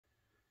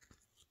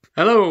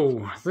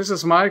Hello, this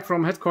is Mike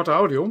from Headquarter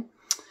Audio.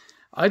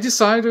 I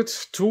decided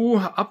to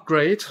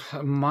upgrade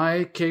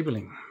my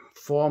cabling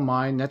for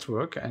my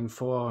network and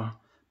for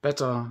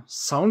better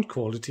sound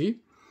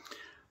quality.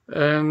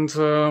 And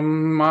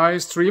my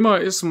streamer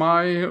is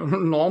my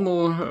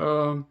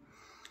normal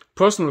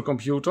personal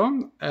computer,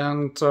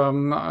 and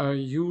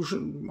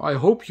I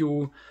hope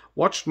you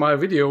watched my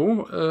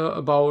video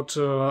about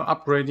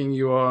upgrading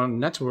your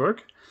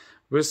network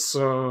with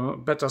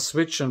better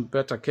switch and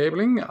better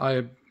cabling.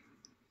 I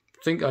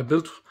think I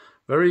built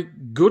very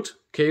good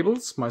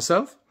cables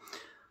myself,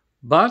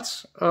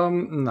 but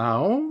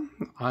now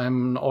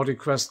I'm an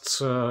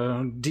Audioquest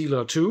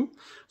dealer too,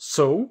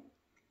 so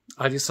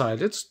I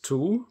decided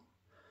to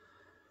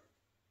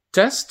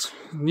test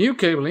new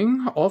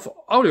cabling of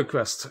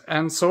Audioquest,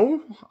 and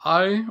so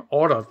I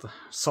ordered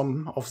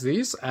some of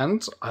these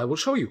and I will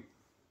show you.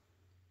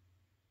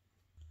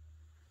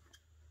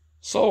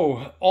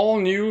 So, all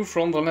new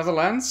from the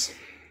Netherlands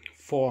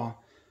for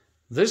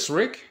this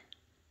rig.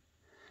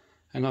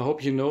 And I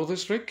hope you know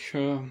this rig.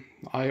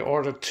 I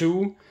ordered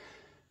two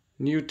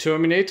new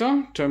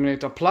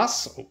Terminator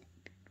Plus. Oh,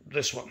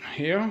 this one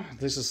here.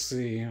 This is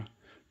the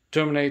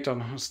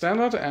Terminator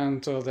standard,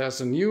 and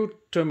there's a new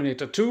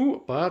Terminator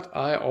 2, but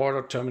I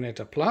ordered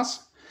Terminator Plus.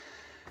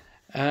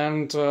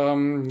 And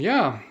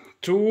yeah,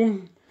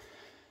 to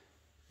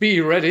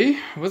be ready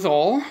with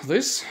all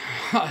this,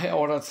 I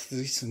ordered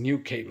these new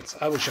cables.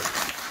 I will show you.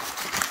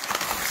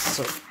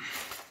 So,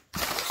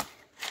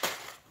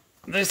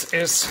 this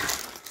is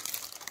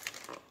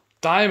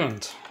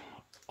Diamond,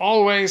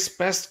 always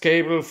best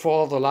cable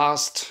for the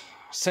last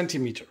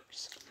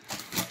centimeters.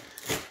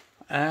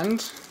 And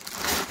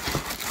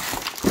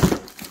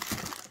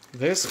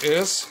this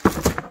is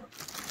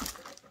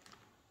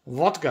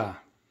Vodka.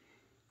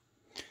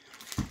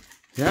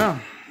 Yeah,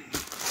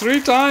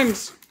 3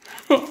 times.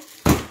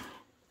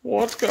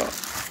 Vodka.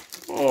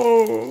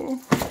 Oh,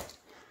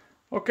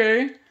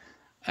 okay.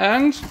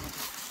 And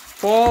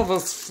for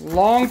this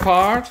long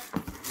part,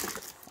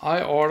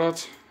 I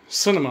ordered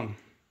cinnamon.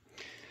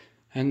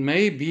 And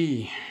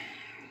maybe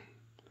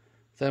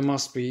there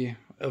must be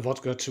a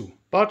vodka too,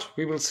 but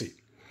we will see.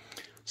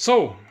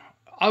 So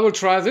I will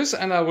try this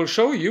and I will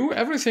show you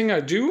everything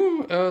I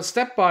do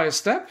step by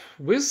step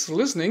with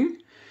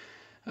listening.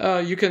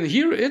 You can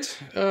hear it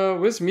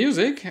with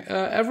music.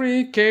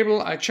 Every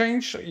cable I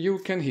change, you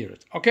can hear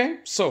it. Okay,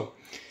 so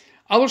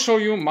I will show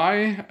you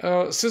my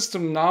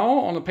system now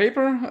on a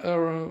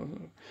paper.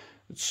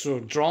 It's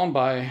drawn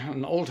by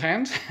an old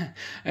hand,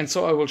 and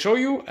so I will show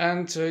you,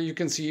 and you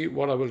can see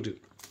what I will do.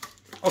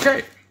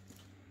 Okay.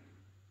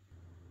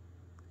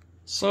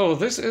 So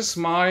this is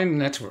my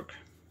network.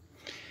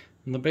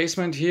 In the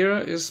basement here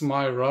is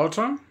my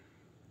router.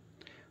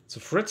 It's a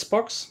Fritz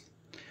box,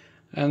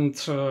 and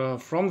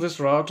from this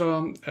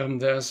router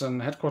there's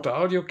an Headquarter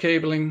Audio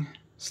cabling,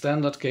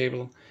 standard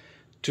cable,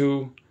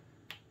 to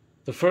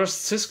the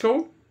first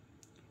Cisco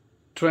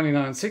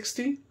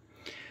 2960.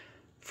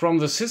 From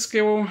the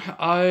Cisco,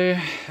 I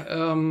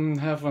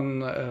have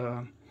an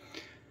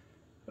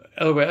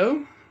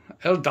LWL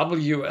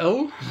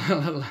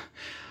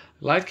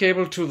light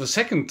cable to the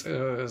second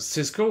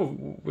Cisco,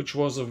 which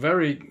was a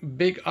very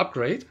big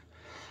upgrade.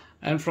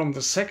 And from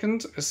the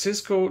second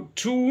Cisco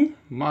to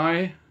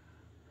my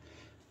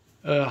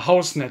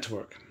house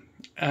network.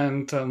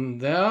 And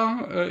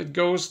there it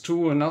goes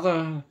to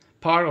another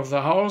part of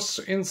the house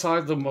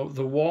inside the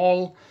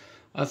wall.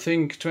 I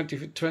think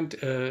 50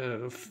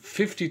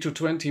 to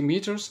 20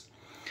 meters,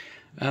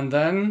 and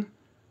then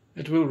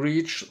it will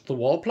reach the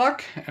wall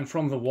plug, and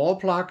from the wall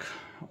plug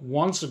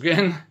once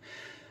again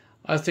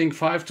I think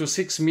 5 to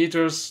 6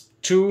 meters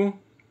to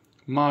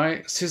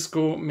my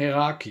Cisco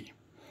Meraki,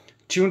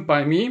 tuned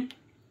by me.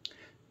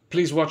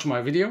 Please watch my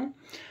video.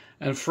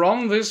 And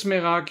from this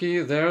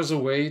Meraki there's a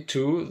way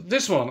to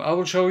this one. I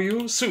will show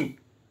you soon.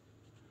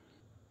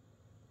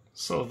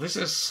 So this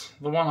is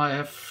the one I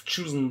have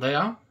chosen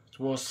there. It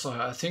was,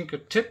 I think, a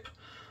tip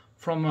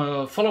from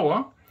a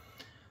follower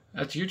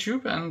at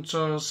YouTube, and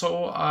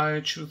so I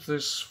choose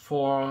this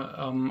for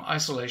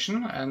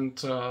isolation and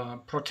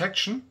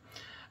protection.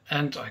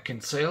 And I can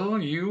tell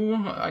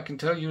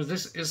you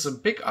this is a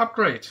big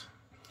upgrade.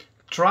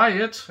 Try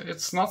it.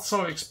 It's not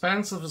so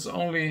expensive. It's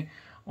only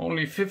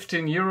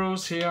 15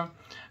 euros here,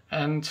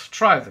 and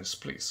try this,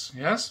 please.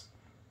 Yes.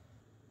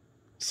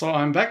 So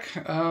I'm back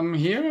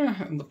here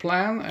in the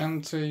plan,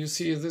 and you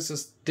see this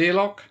is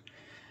D-Lock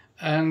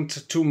and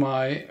to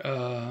my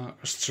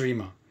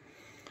streamer,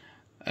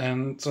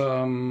 and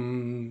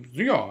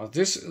yeah,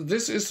 this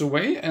is the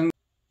way. And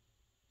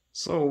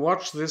so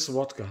watch this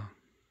vodka.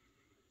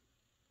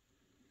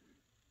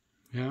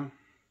 Yeah,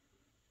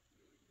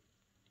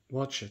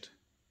 watch it.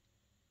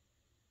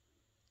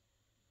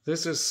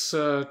 This is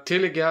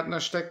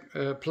Telegärtner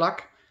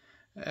plug,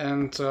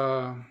 and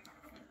the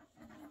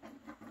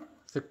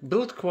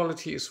build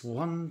quality is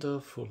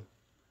wonderful.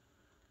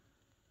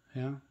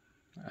 Yeah.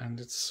 And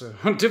it's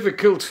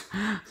difficult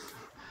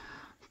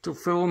to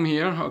film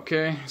here.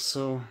 Okay,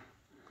 so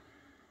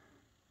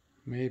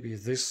maybe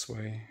this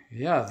way.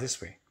 Yeah, this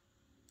way.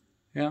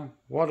 Yeah,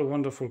 what a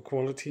wonderful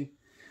quality.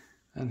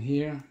 And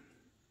here,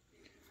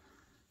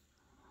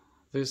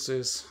 this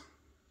is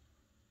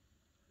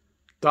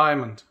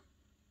diamond.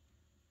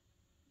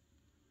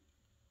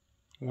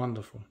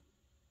 Wonderful.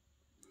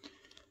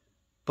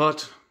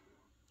 But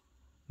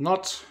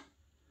not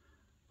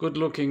good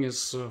looking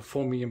is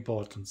for me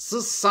important.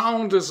 The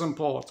sound is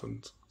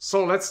important.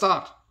 So let's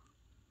start.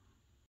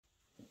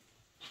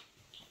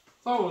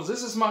 So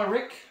this is my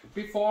rig.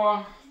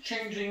 Before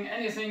changing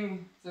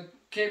anything, the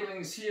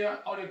cabling is here.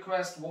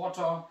 Audioquest,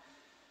 water,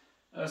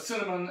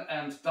 cinnamon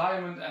and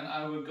diamond, and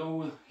I will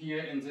go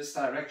here in this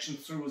direction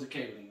through the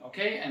cabling.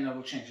 Okay, and I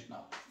will change it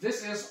now.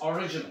 This is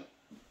original.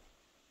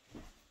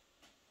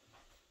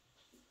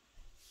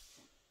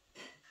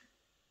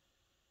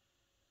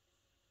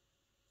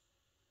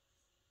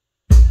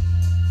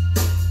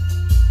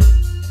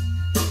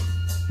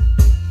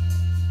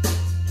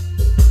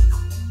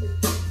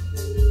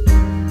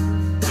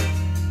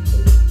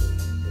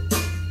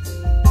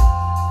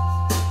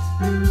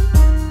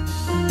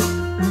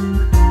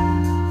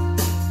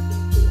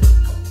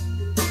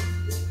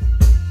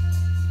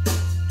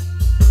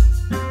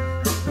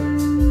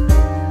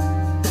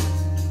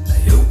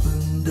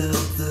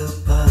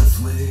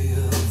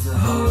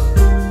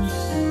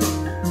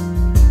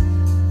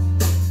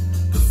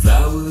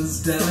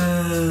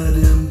 Died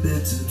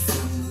embittered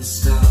from the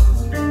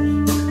start.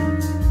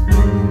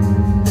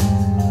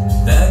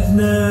 That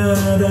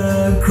night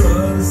I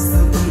crossed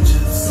the bridge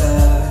of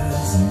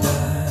sighs and I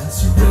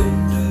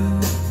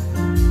surrendered.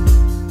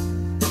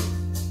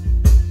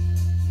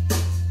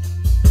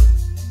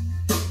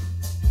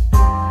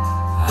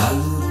 I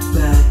looked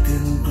back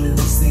and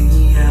glimpsed the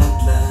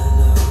outline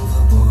of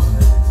a boy.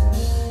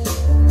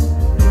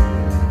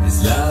 His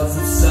lives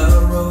of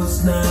sorrows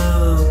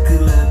now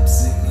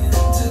collapsing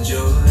into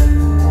joy.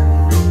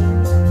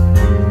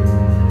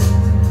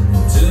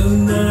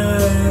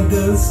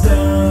 The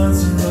stars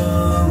are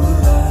all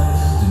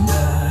aligned and I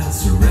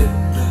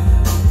surrender.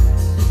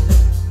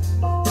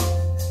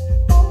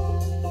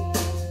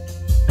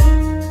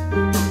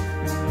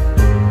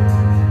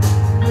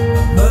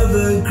 My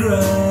mother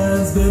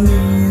cries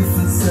beneath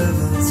the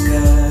southern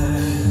sky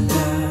and I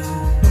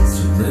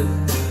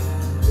surrender.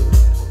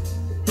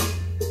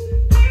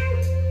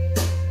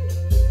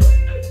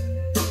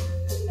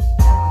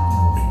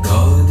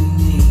 Recording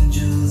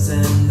angels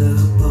and the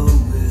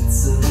poets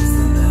of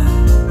the night.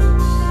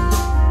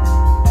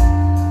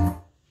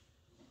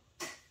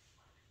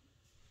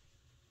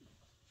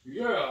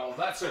 Yeah,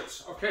 that's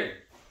it. Okay,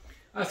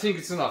 I think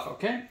it's enough.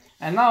 Okay,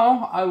 and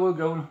now I will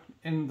go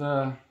in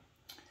the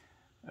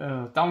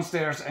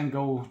downstairs and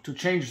go to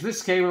change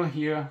this cable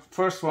here.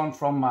 First one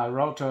from my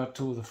router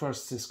to the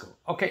first Cisco.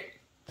 Okay.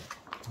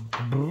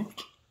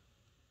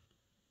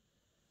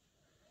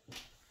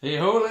 Hey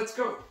ho, let's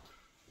go.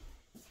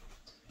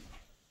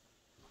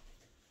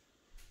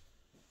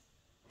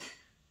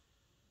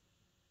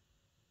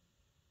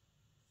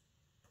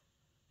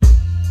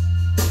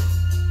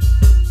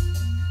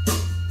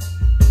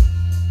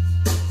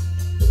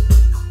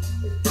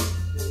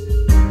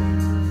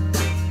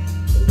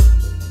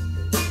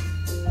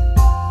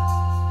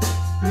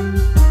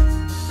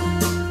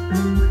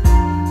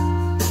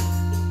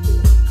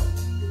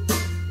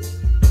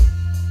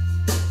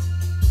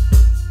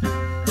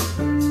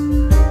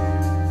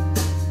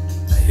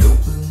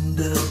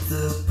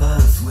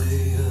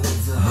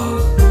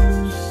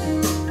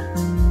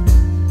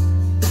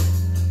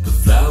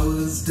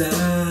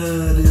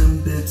 Died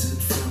embittered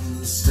from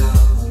the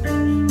start.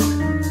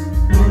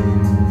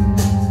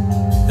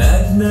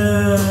 That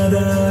night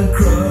I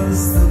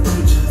crossed the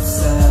bridge of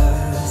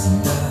sighs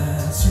and I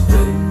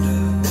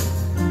surrendered.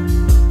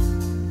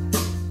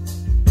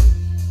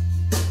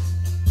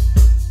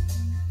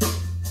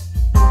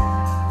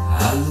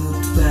 I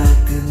looked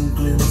back and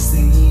glimpsed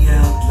the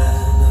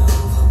outline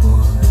of a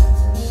boy.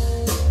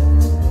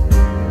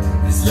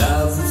 His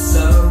lives of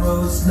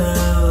sorrows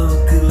now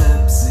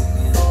collapsing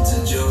into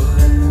joy.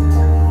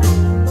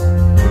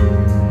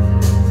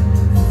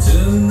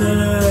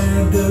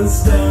 The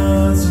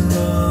stars are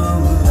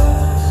all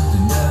aligned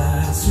and I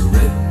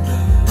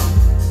surrender.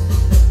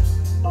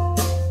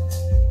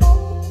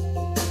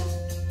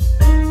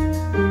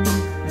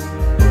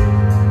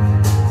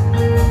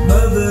 My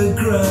mother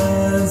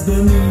cries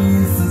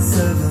beneath the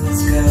southern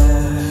sky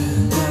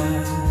and I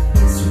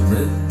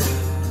surrender.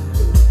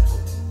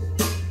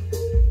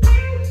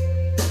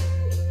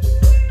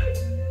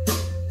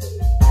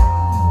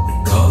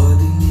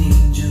 Recording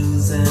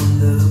angels and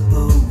the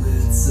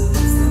poets of the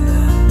night.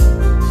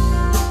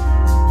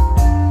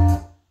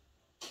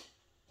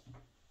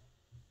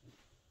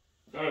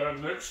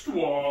 Next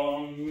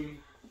one.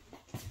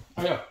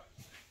 Oh yeah,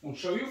 I'll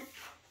show you.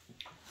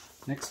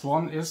 Next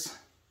one is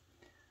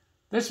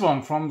this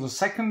one from the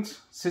second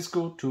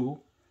Cisco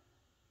to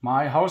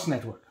my house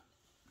network.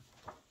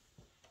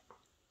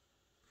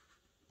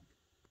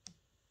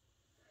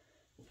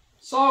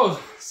 So,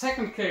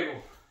 second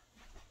cable.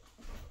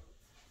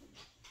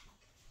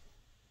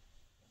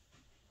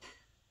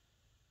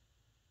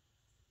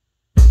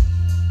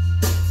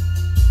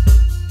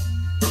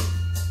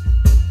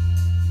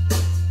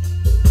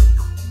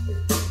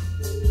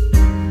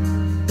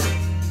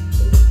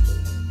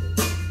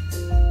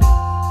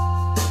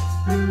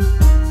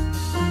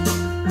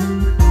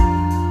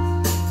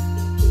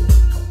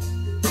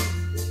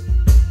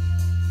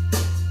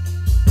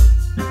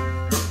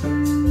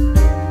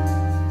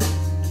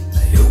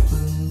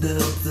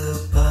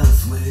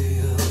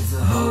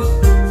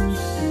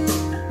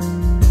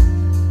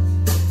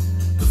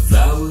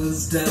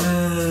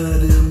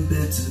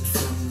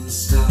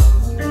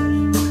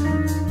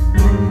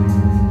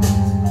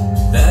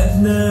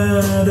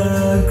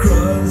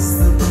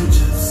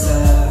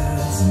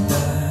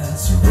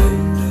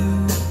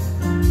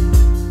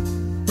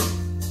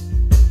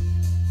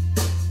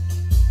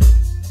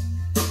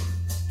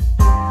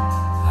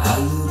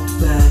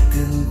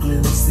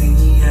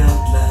 glimpse the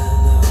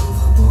outline of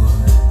a boy.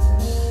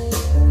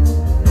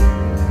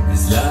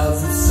 His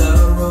life of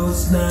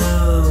sorrows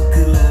now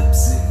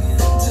collapsing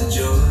into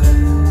joy.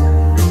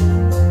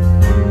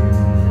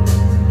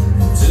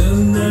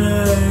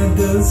 Tonight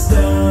the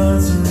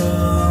stars are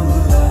all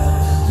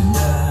aligned and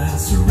I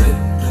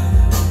surrender.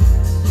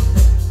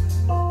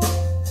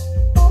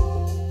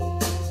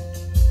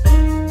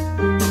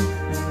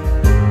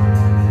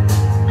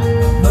 A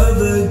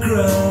mother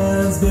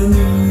cries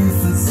beneath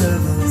the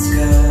southern sky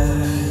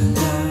and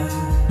I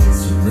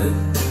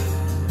surrender.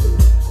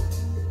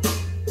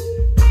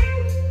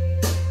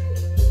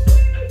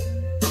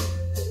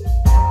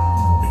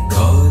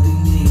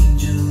 Recording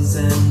angels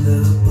and the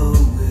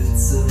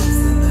poets of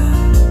the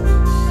night,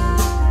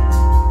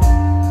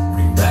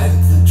 bring back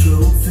the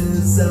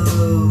trophies of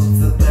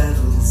the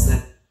battles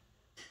that...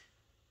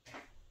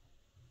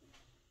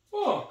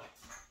 Oh,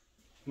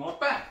 not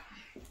bad.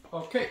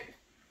 Okay.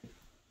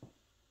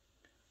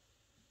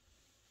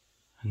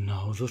 And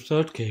now the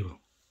third cable.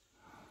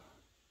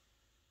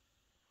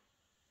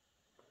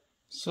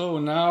 So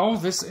now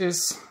this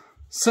is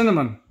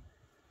cinnamon.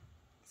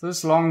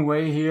 This long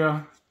way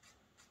here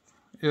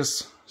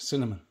is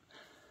cinnamon.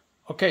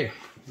 Okay,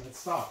 let's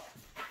start.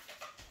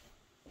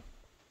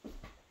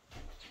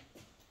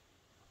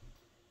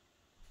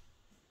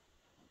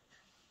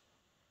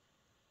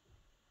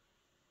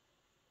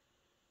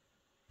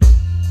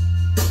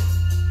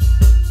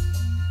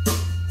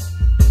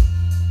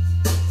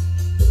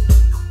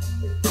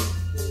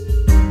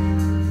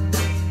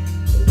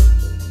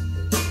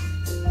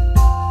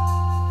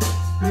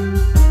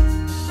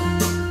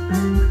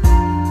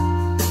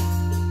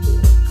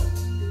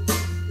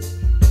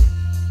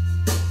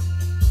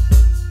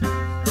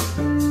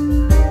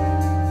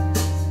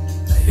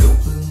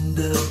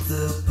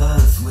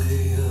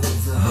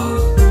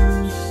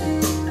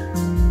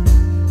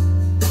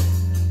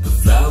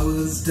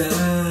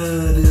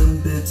 Died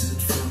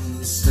embittered from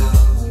the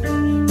start.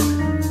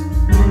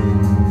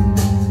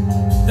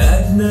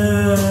 That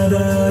night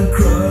I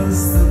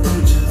crossed the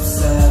bridge of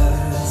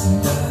sighs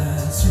and I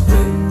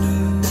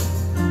surrendered.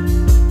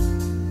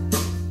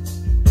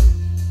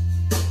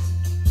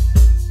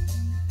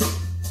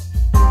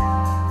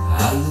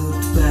 I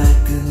looked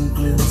back and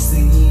glimpsed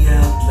the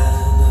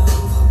outline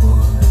of a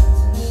boy.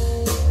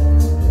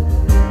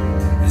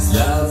 His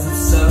life of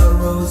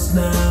sorrows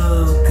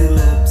now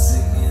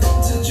collapsing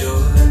into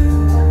joy.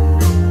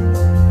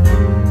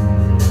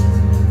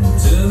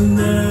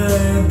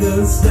 Tonight the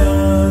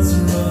stars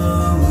are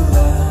all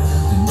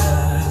aligned and I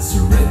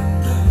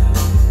surrender.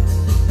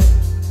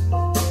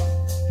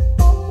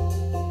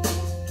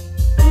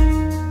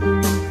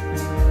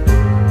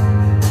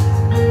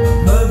 A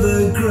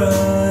mother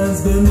cries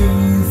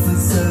beneath the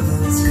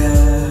southern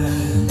sky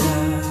and I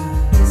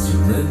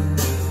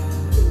surrender.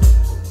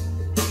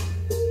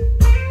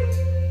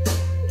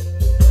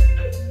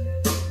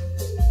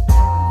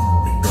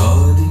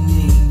 Recording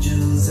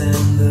angels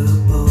and the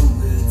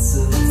poets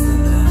of the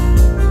night,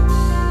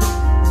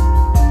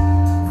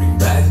 bring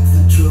back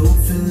the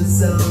trophies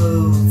of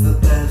the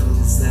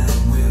battles that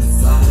we've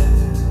fought.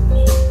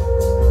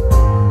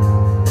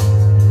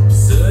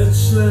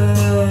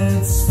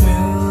 Searchlights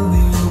fill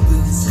the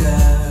open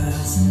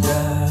skies and I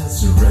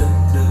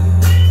surrender.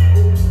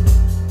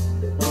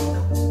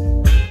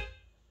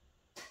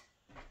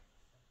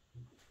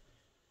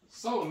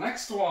 So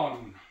next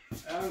one,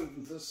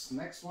 and this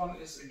next one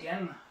is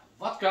again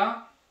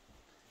vodka,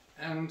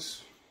 and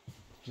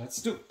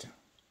let's do it.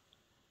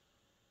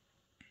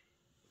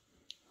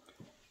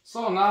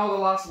 So now the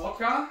last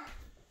vodka.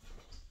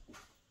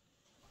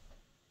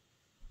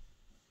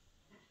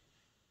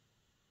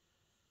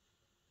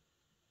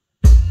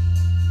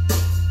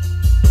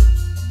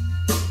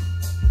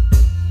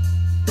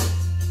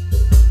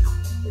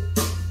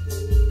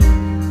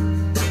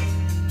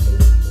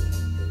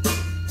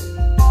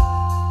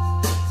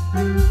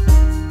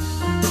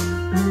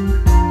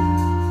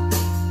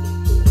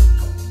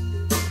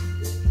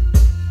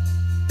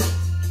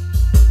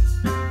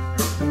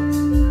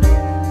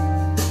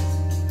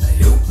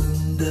 I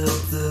opened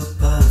up the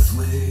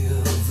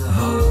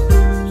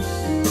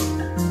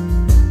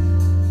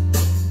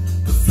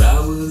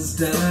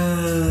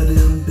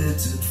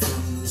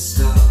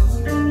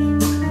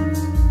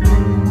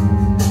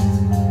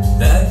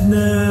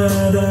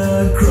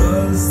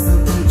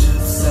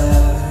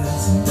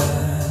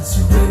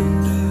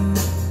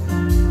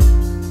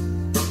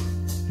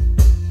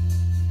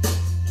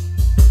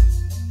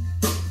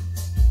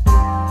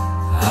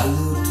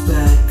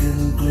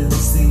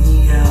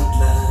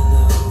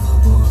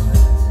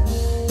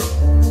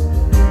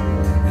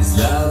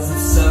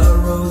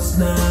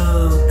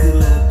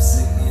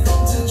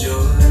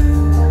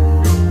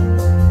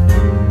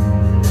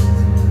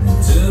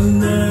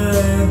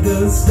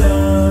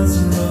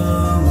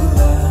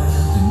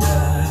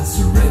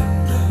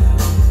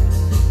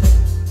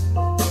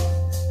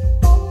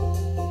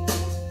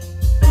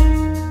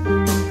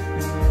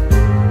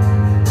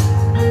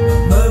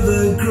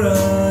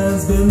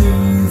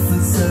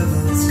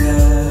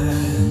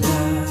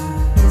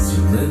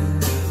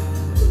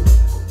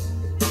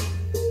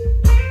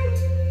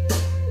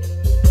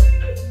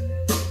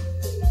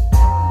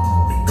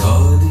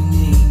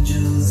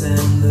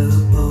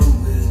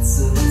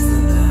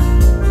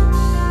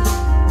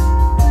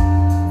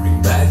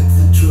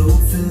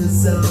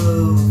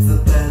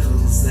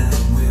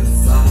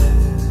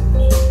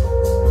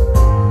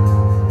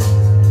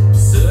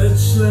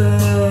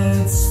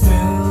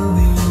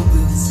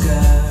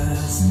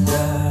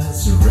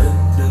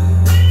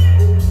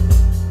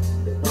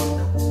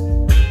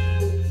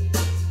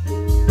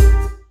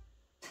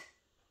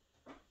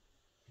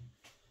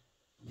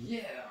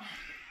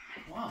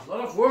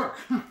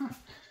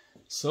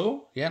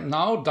So yeah,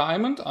 now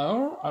diamond.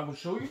 I will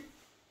show you.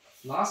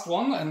 Last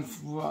one, and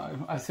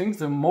I think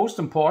the most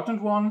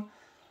important one.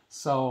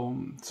 So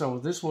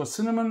this was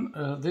cinnamon.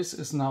 This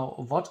is now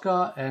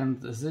vodka,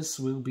 and this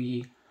will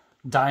be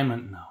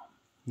diamond now.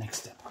 Next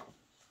step.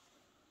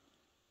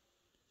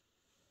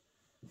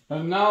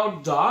 And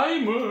now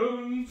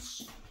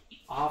diamonds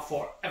are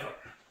forever.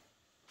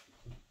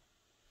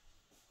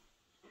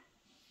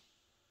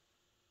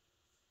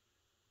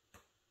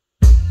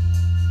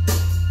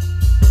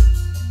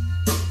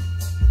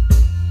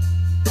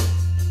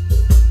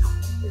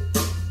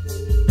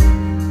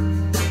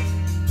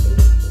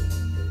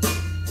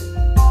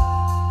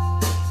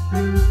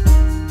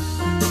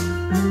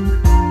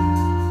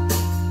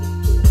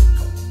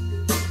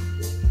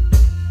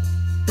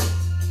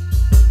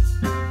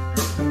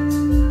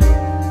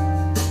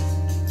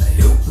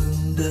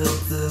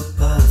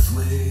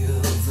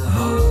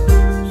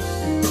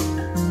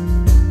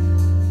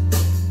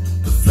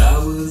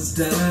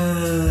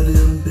 Died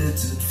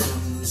embittered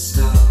from the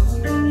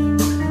start.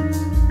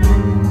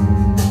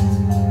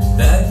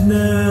 That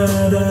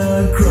night I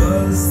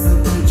crossed the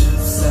bridge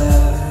of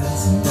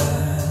sighs and I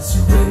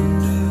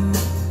surrendered.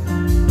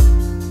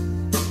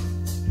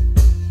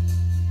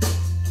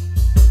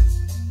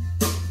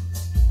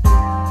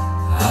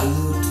 I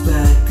looked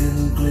back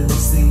and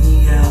glimpsed the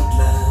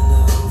outline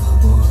of a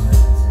boy.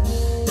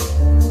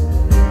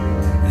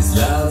 His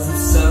life of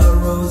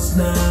sorrows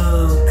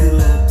now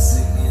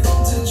collapsing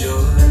into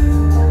joy.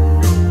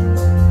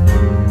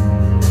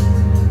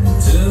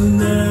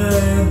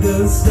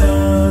 The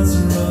stars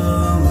are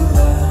all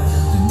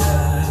aligned and I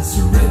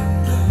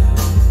surrender.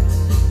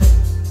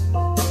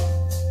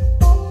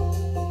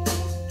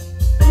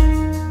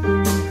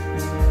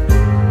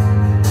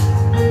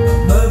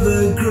 My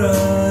mother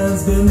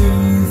cries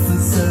beneath the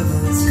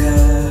southern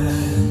sky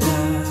and I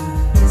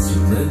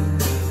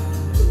surrender.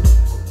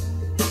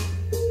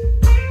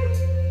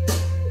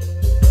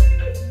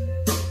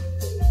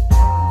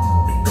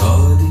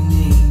 Recording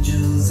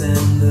angels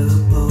and the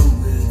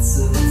poets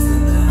of the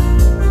night.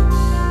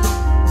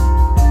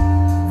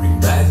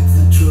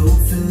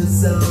 Trophies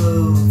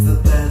of the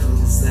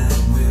battles that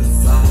we've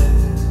fought.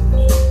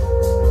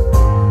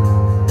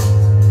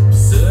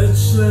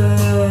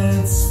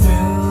 Searchlights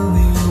fill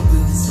the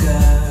open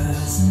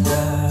skies and I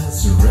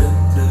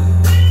surrender.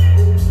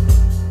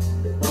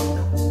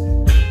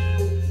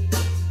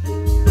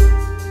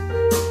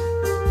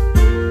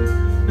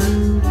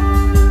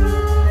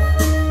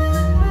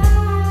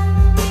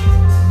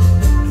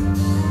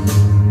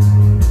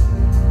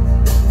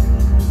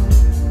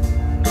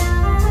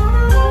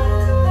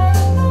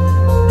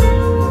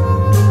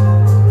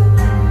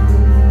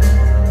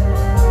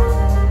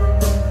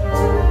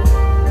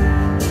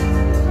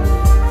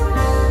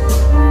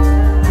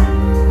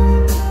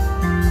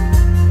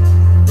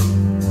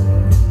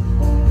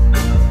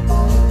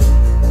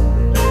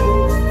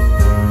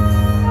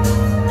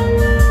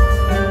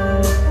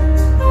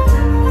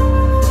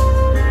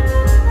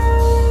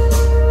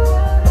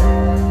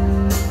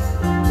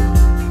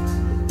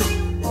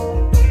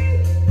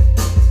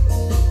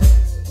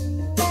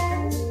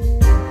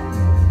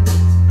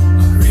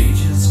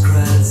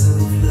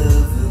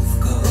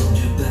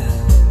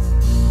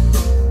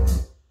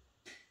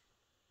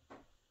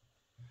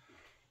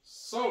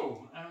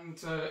 So, and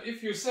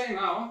if you say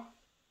now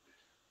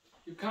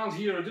you can't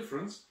hear a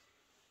difference,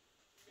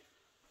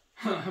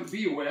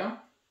 be aware,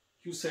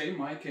 you say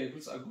my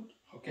cables are good,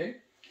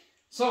 okay?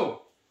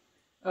 So,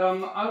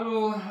 I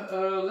will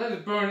let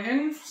it burn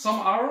in some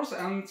hours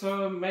and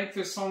make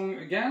this song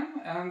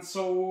again, and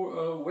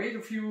so wait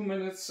a few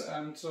minutes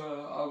and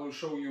I will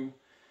show you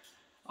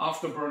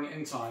after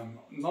burn-in time.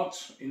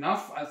 Not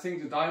enough, I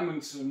think the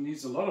diamond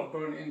needs a lot of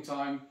burn-in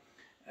time.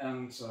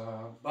 And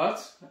but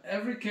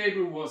every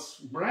cable was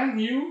brand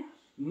new,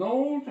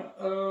 no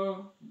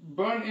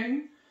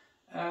burn-in,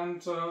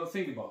 and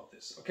think about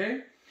this,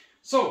 okay?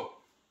 So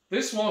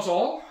this was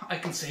all I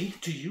can say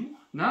to you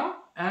now,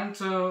 and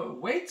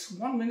wait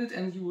 1 minute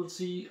and you will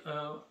see,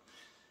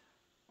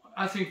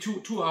 I think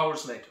two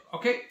hours later,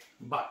 okay?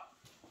 Bye.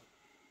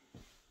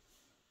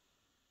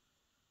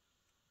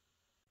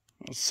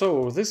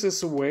 So this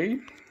is the way,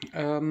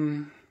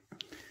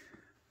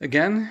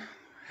 again,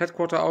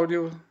 headquarter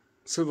audio,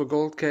 silver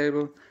gold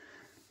cable,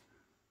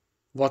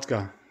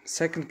 vodka.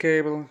 Second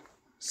cable,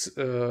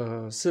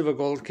 silver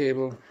gold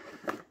cable,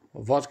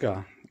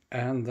 vodka.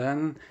 And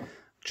then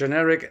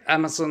generic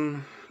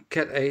Amazon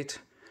Cat 8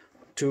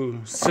 to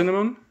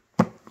cinnamon.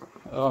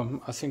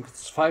 I think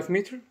it's 5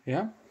 meter,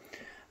 yeah.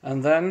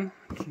 And then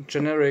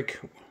generic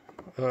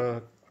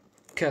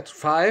Cat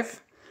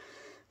 5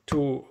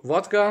 to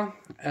vodka.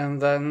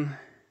 And then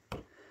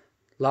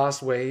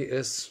last way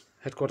is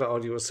headquarter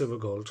audio silver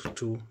gold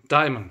to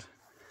diamond.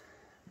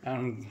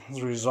 And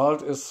the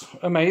result is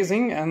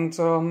amazing, and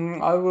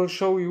I will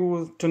show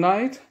you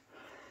tonight.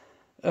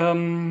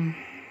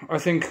 I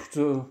think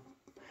the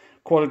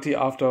quality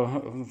after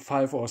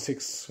 5 or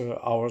 6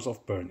 hours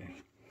of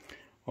burning.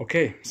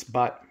 Okay,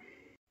 bye.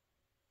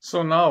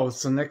 So now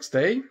it's the next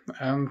day,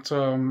 and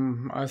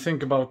I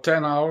think about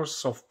 10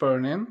 hours of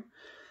burn-in.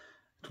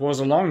 It was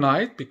a long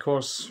night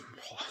because...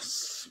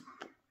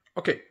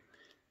 Okay,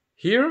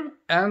 here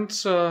and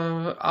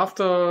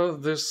after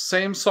this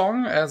same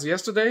song as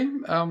yesterday,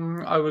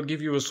 I will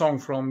give you a song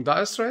from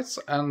Dire Straits,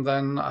 and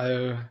then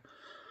I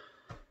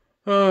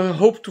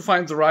hope to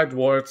find the right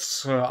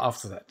words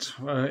after that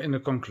in the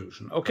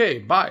conclusion. Okay,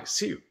 bye,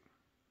 see you.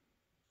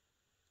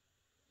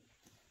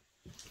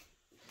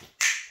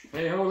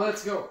 Hey ho,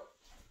 let's go.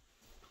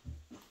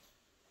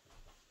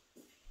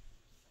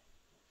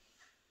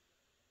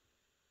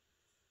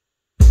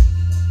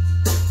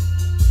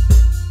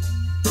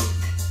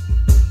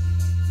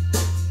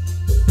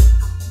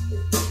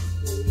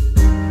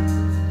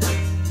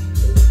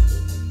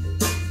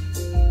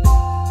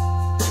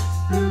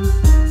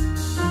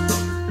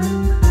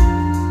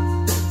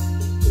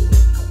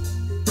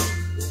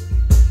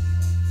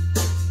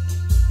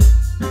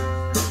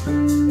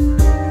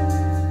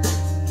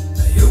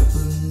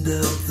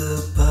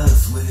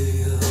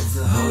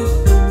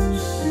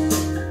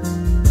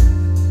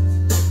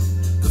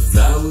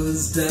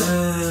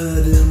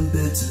 Died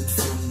embittered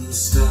from the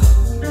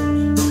start.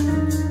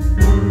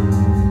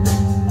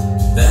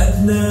 That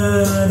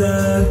night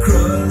I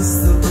crossed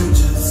the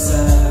bridge of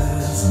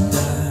sighs and I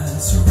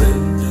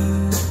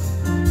surrendered.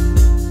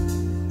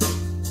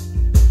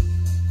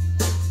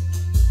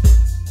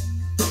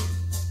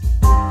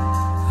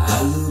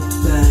 I looked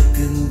back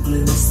and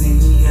glimpsed the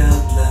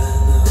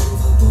outline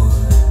of a boy.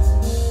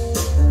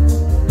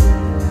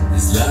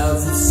 His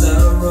life of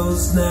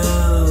sorrows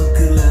now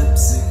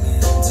collapsing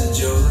into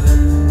joy.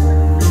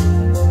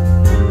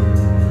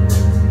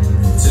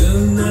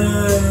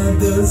 Tonight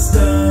the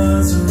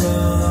stars are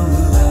all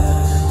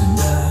aligned and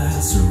I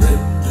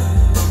surrender.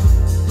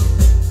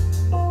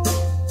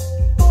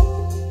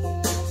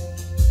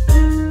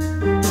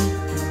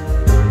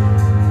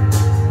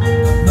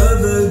 My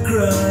mother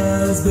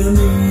cries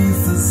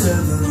beneath the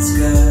southern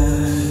sky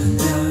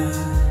and I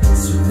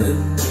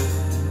surrender.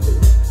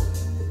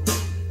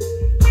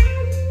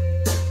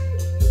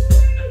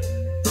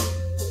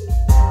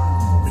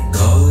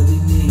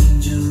 Recording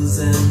angels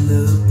and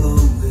the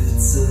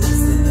poets of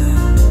the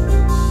night,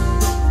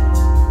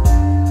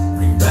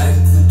 bring back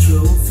the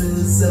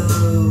trophies of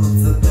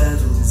the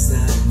battles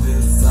that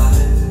we've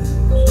fired.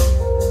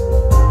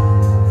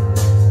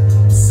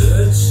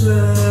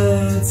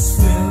 Searchlights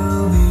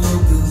fill the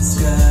open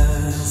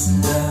skies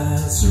and I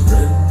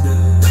surrender.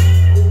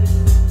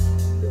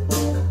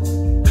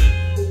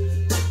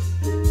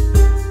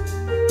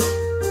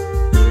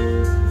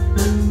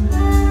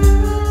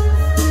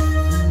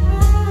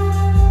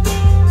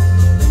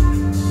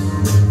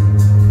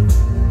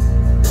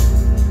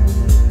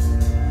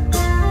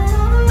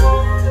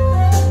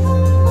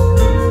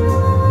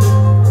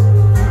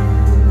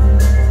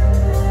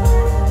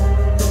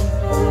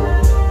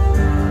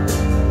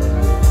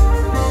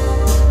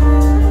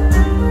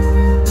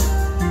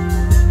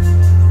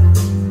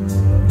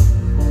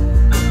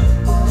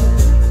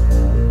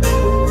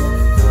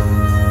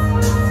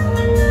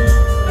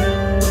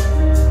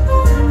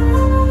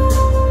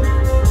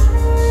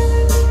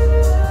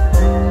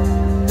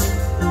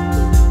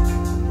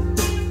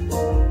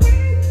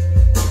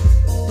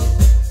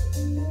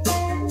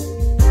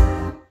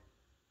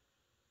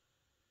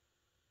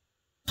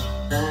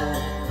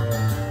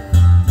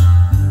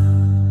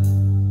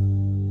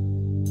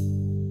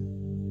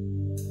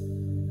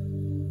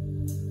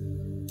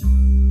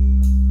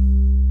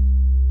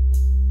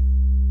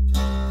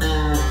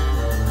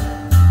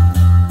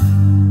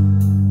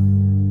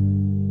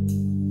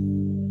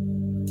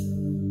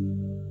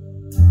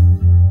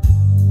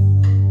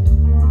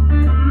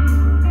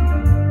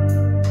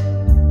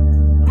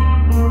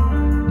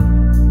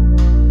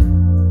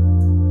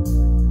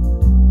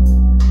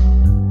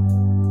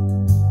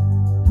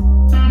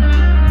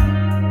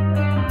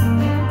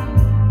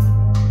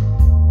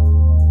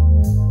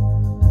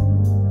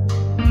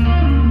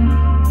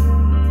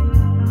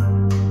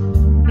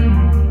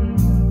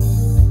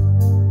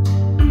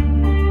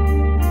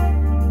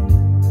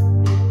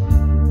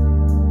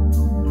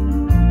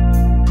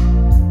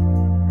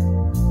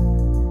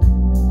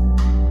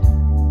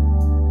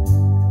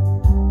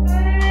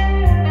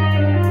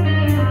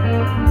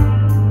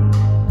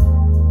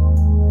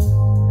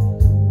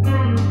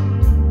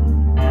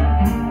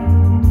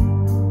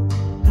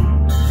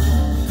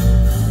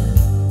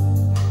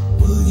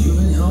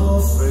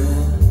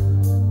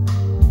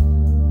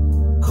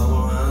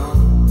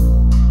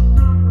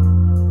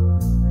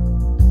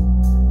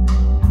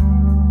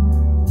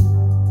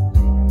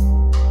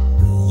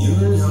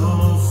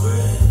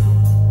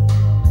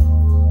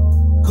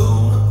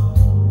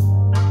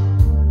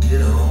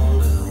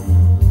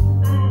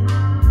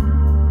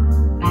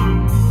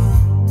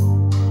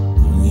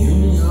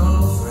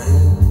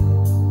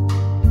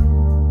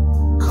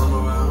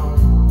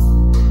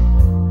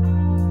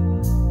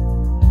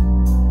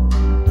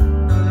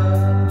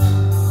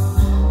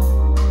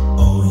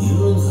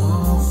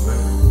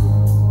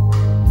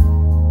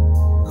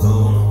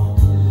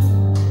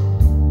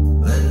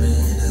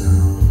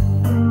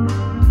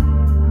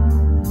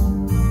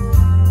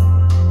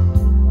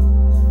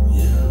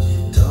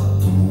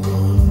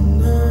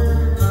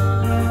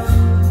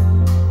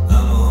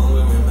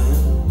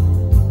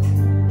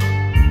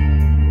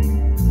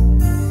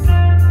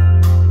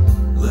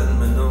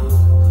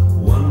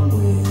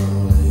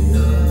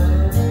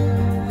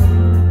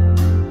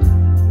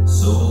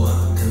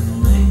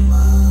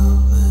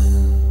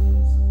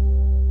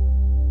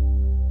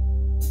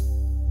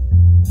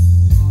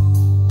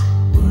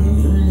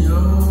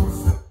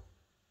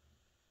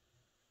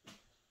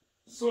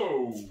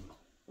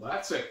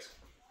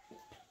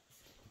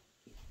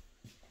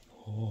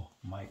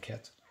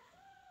 cat.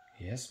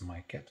 Yes,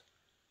 my cat.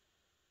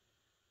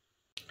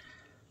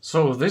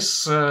 So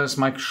this is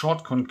my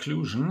short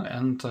conclusion,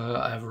 and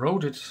I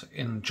wrote it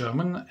in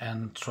German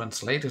and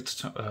translated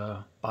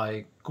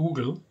by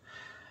Google.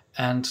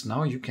 And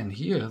now you can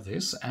hear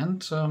this,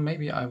 and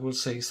maybe I will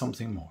say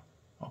something more.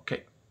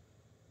 Okay.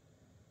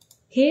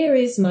 Here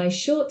is my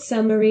short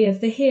summary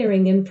of the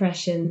hearing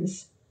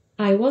impressions.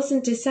 I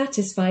wasn't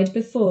dissatisfied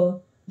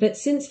before, but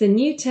since the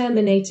new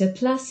Terminator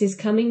Plus is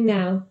coming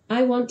now,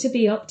 I want to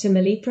be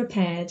optimally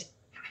prepared.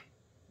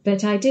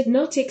 But I did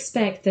not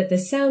expect that the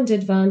sound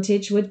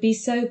advantage would be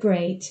so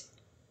great.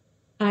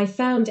 I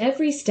found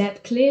every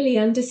step clearly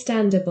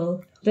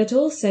understandable, but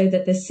also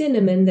that the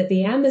cinnamon that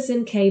the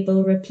Amazon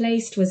cable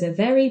replaced was a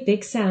very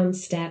big sound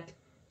step.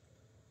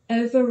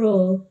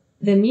 Overall,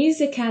 the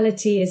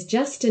musicality is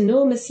just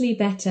enormously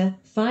better,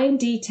 fine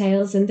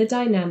details and the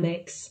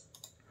dynamics.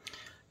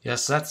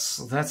 Yes,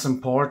 that's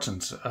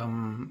important.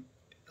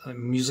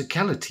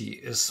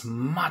 Musicality is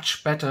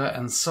much better,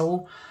 and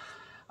so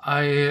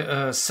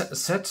I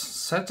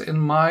sat in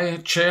my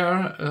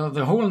chair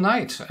the whole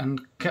night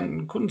and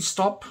couldn't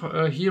stop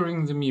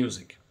hearing the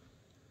music.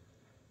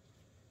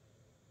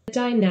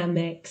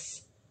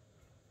 Dynamics.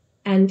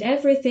 And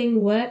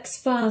everything works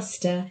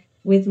faster,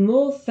 with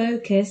more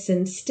focus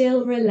and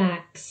still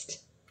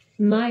relaxed.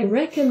 My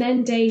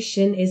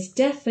recommendation is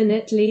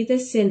definitely the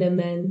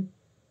cinnamon,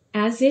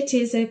 as it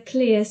is a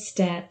clear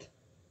step.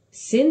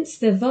 Since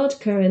the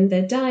vodka and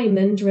the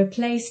diamond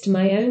replaced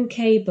my own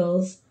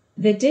cables,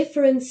 the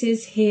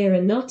differences here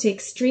are not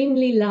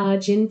extremely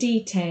large in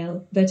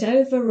detail, but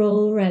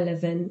overall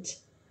relevant.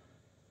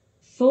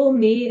 For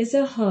me as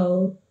a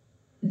whole,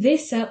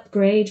 this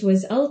upgrade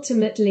was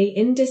ultimately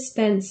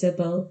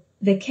indispensable.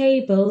 The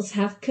cables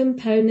have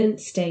component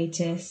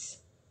status.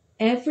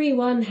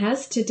 Everyone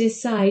has to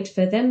decide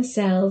for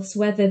themselves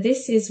whether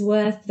this is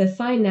worth the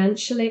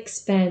financial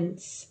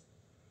expense.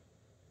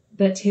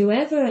 But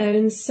whoever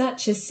owns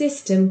such a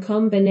system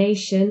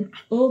combination,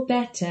 or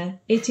better,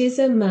 it is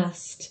a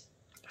must.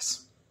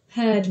 Yes.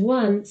 Heard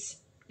once,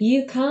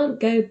 you can't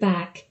go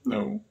back.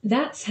 No.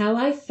 That's how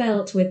I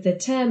felt with the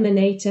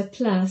Terminator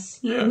Plus.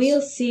 Yes.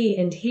 We'll see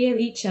and hear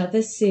each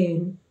other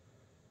soon.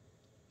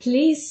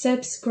 Please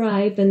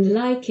subscribe and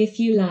like if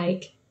you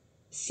like.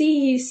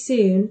 See you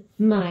soon,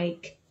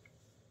 Mike.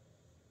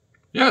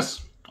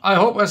 Yes, I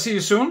hope I see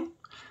you soon.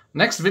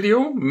 Next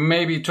video,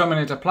 maybe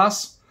Terminator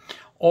Plus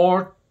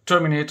or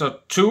Terminator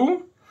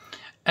 2.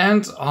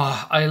 And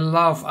I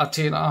love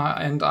Athena,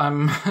 and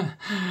I'm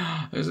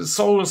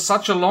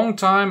such a long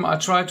time I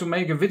tried to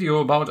make a video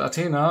about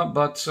Athena,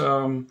 but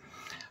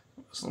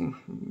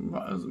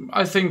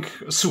I think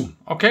soon,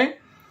 okay?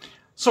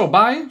 So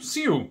bye,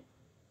 see you,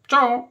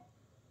 ciao.